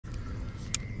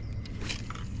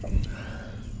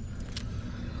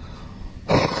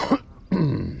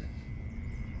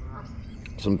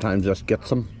Sometimes just gets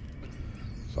them,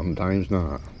 sometimes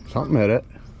not. Something hit it.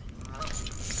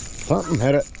 Something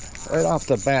hit it right off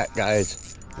the bat,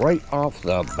 guys. Right off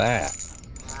the bat.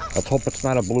 Let's hope it's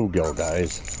not a bluegill,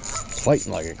 guys. It's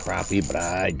fighting like a crappie, but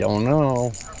I don't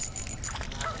know.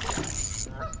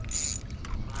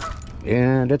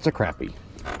 And it's a crappie.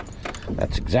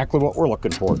 That's exactly what we're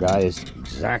looking for, guys.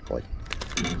 Exactly.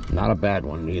 Not a bad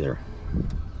one either.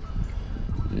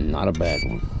 Not a bad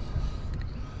one.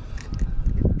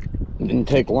 Didn't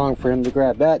take long for him to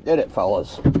grab that, did it,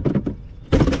 fellas?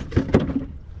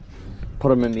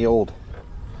 Put him in the old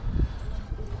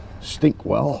stink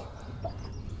well.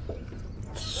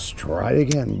 Let's try it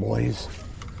again, boys.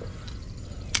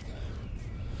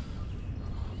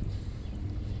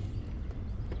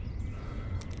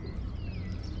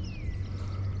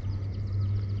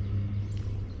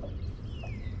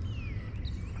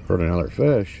 Heard another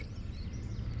fish.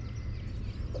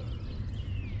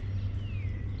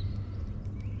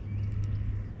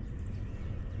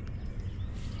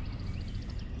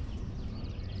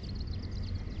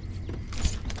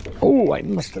 Oh, I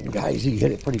missed him, guys. He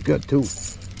hit it pretty good, too.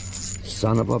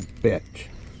 Son of a bitch.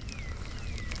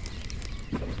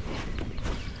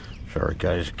 Sorry,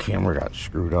 guys. The camera got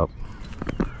screwed up.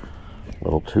 A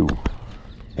little too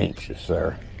anxious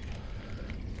there.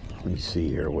 Let me see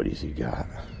here. What has he got?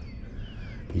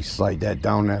 He slide that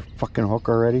down that fucking hook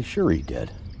already? Sure he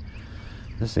did.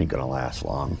 This ain't gonna last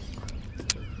long.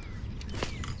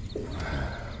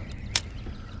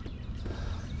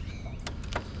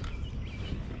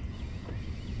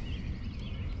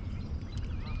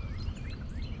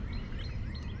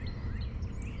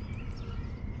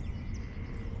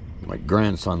 My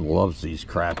grandson loves these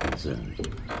crappies, and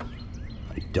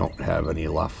I don't have any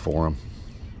left for him.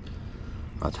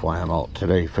 That's why I'm out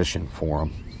today fishing for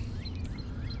him.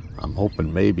 I'm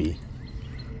hoping maybe,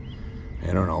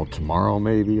 I don't know, tomorrow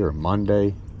maybe or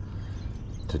Monday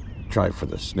to try for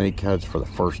the snakeheads for the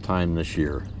first time this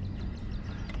year.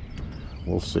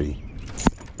 We'll see.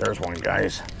 There's one,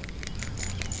 guys.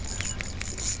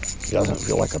 He doesn't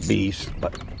feel like a beast,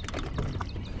 but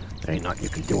there ain't nothing you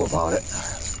can do about it.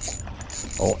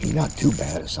 Oh, he's not too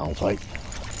bad, it sounds like.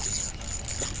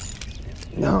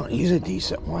 No, he's a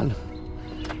decent one.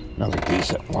 Another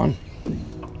decent one.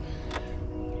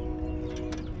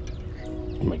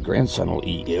 My grandson will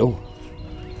eat you.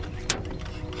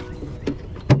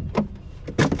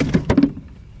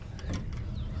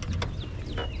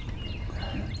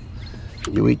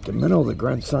 You eat the minnow, the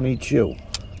grandson eats you.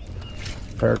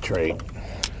 Fair trade.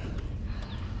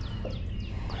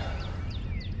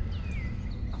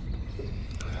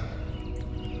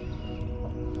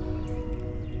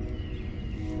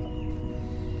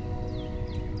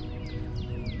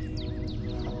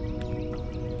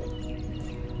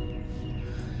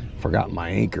 Forgot my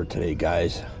anchor today,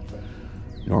 guys.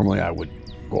 Normally I would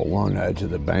go along the edge of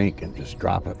the bank and just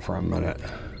drop it for a minute.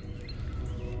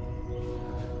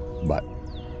 But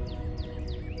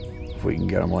if we can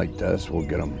get them like this, we'll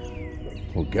get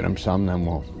them some, then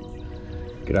we'll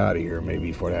get out of here maybe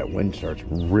before that wind starts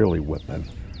really whipping.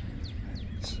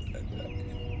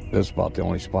 This is about the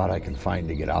only spot I can find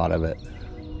to get out of it.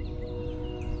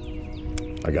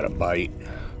 I got a bite.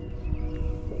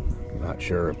 I'm not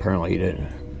sure. Apparently he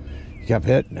didn't. He kept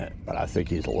hitting it, but I think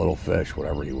he's a little fish,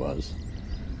 whatever he was.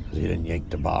 Because he didn't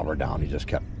yank the bobber down. He just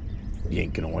kept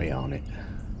yanking away on it.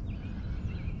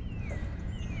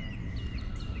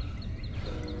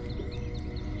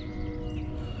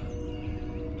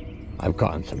 I've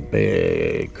caught some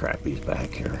big crappies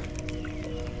back here.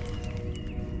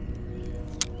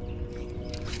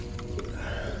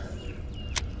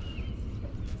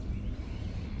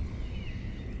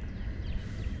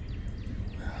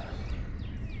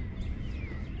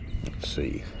 Let's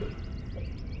see.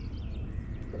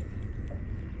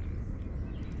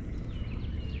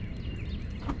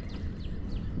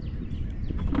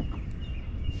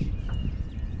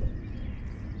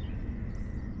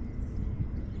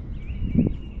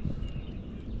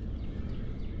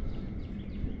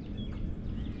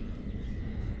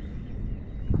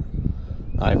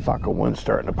 I fucking wind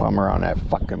starting to come around that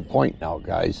fucking point now,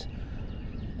 guys.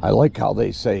 I like how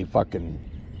they say fucking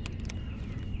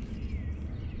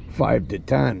 5 to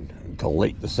 10 until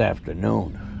late this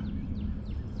afternoon.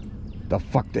 The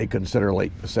fuck they consider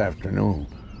late this afternoon?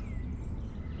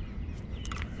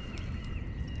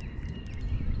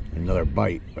 Another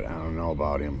bite, but I don't know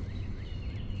about him.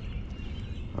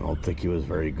 I don't think he was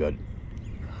very good.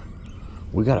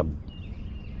 We got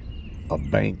a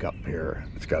bank up here.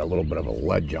 It's got a little bit of a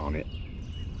ledge on it.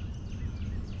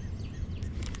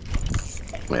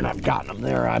 And I've gotten him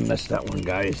there. I missed that one,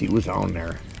 guys. He was on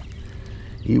there.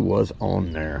 He was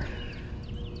on there.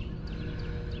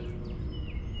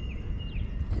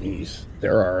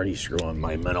 They're already screwing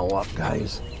my minnow up,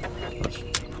 guys. Let's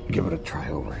give it a try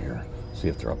over here. See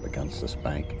if they're up against this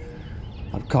bank.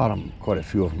 I've caught them, quite a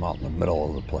few of them out in the middle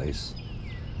of the place.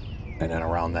 And then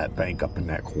around that bank up in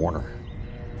that corner.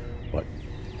 But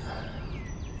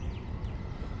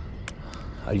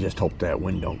I just hope that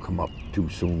wind don't come up too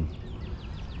soon.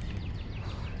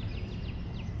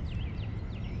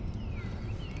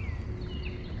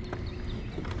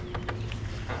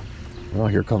 Well,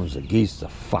 here comes the geese to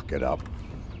fuck it up.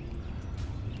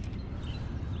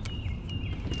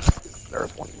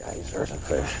 There's one, guys. There's a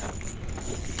fish.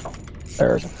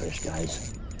 There's a fish,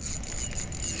 guys.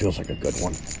 Feels like a good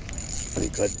one. Pretty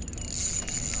good.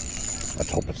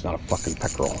 Let's hope it's not a fucking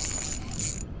peckerel.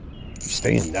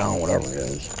 Staying down, whatever it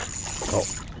is. Oh,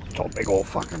 it's a big old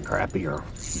fucking crappie here.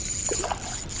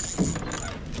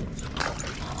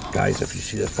 Guys, if you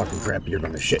see this fucking crappie, you're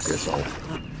gonna shit yourself.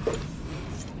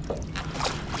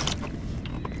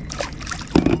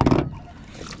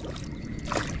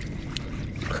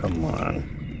 Come on.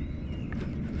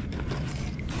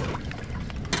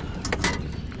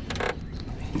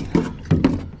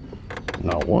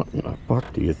 Now, what in the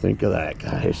fuck do you think of that,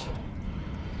 guys?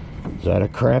 Is that a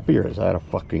crappie or is that a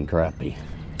fucking crappie?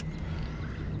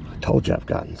 I told you I've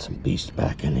gotten some beasts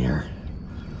back in here.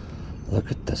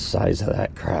 Look at the size of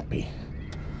that crappie.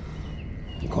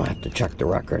 I'm going to have to check the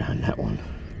record on that one.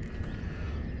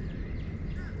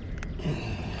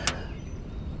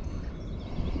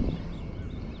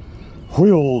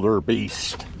 Wilder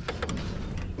beast.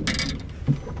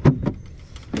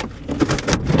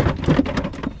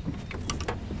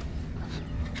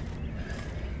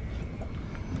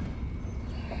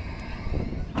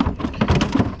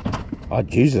 Oh,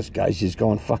 Jesus, guys, he's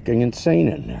going fucking insane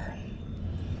in there.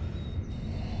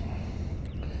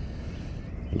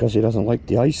 Because he doesn't like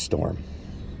the ice storm.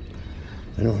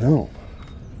 I don't know.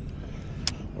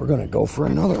 We're going to go for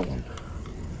another one.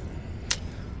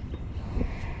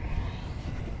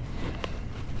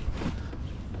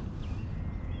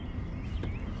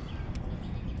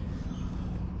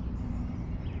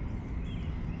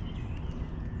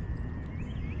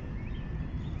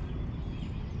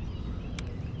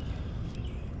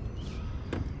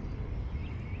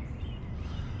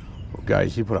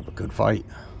 Guys, he put up a good fight.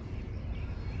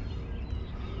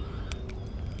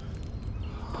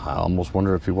 I almost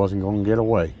wonder if he wasn't going to get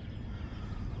away.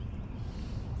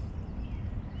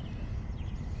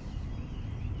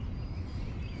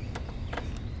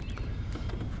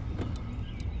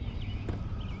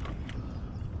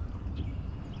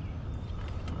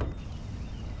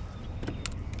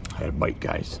 I had a bite,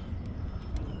 guys.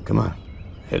 Come on,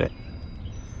 hit it.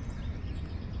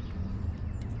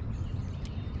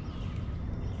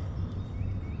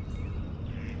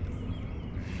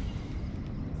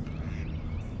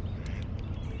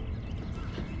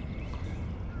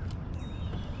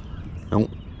 Nope,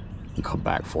 come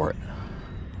back for it.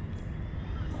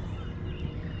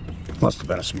 Must have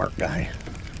been a smart guy.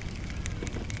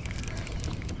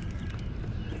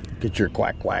 Get your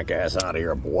quack quack ass out of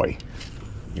here, boy.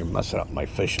 You're messing up my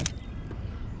fishing.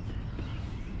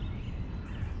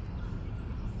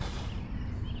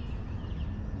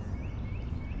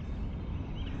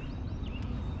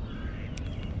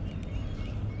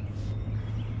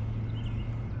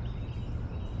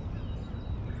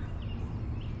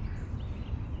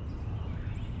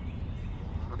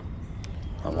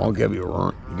 I won't give you a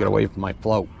run. You get away from my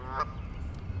float.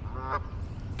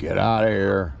 Get out of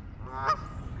here.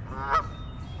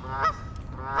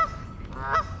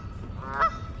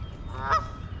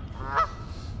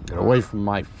 Get away from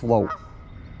my float.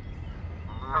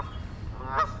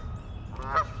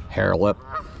 Hair lip.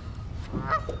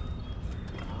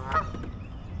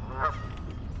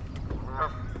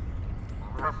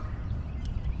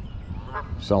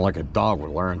 Sound like a dog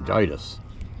with laryngitis.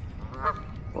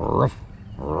 Ruff.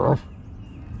 Ruff,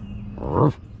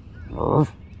 ruff,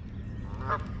 ruff,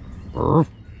 ruff,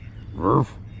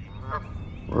 ruff,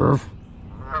 ruff.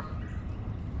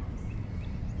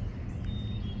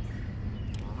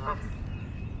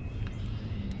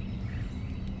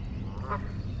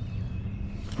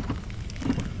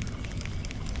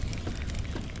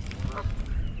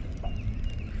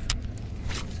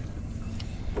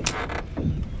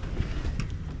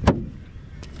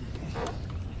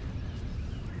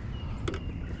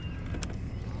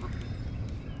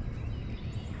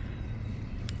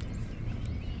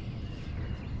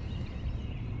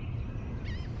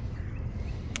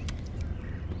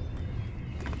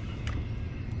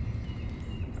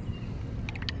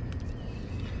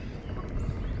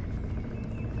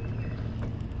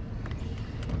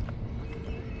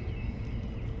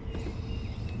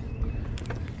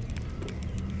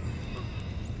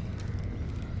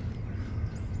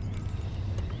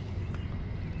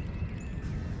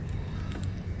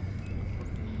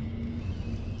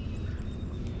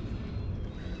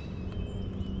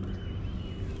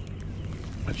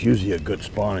 It's usually a good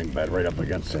spawning bed right up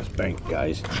against this bank,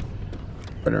 guys.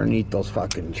 Underneath those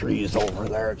fucking trees over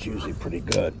there, it's usually pretty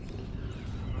good.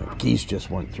 The geese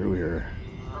just went through here.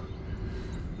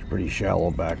 It's pretty shallow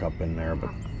back up in there,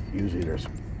 but usually there's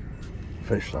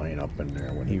fish laying up in there.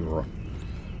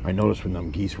 I noticed when them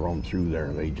geese roam through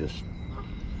there, they just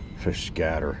fish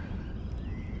scatter.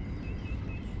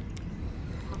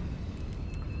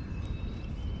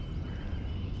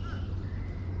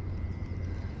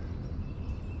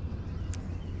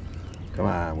 Come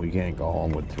on, we can't go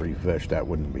home with 3 fish. That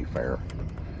wouldn't be fair.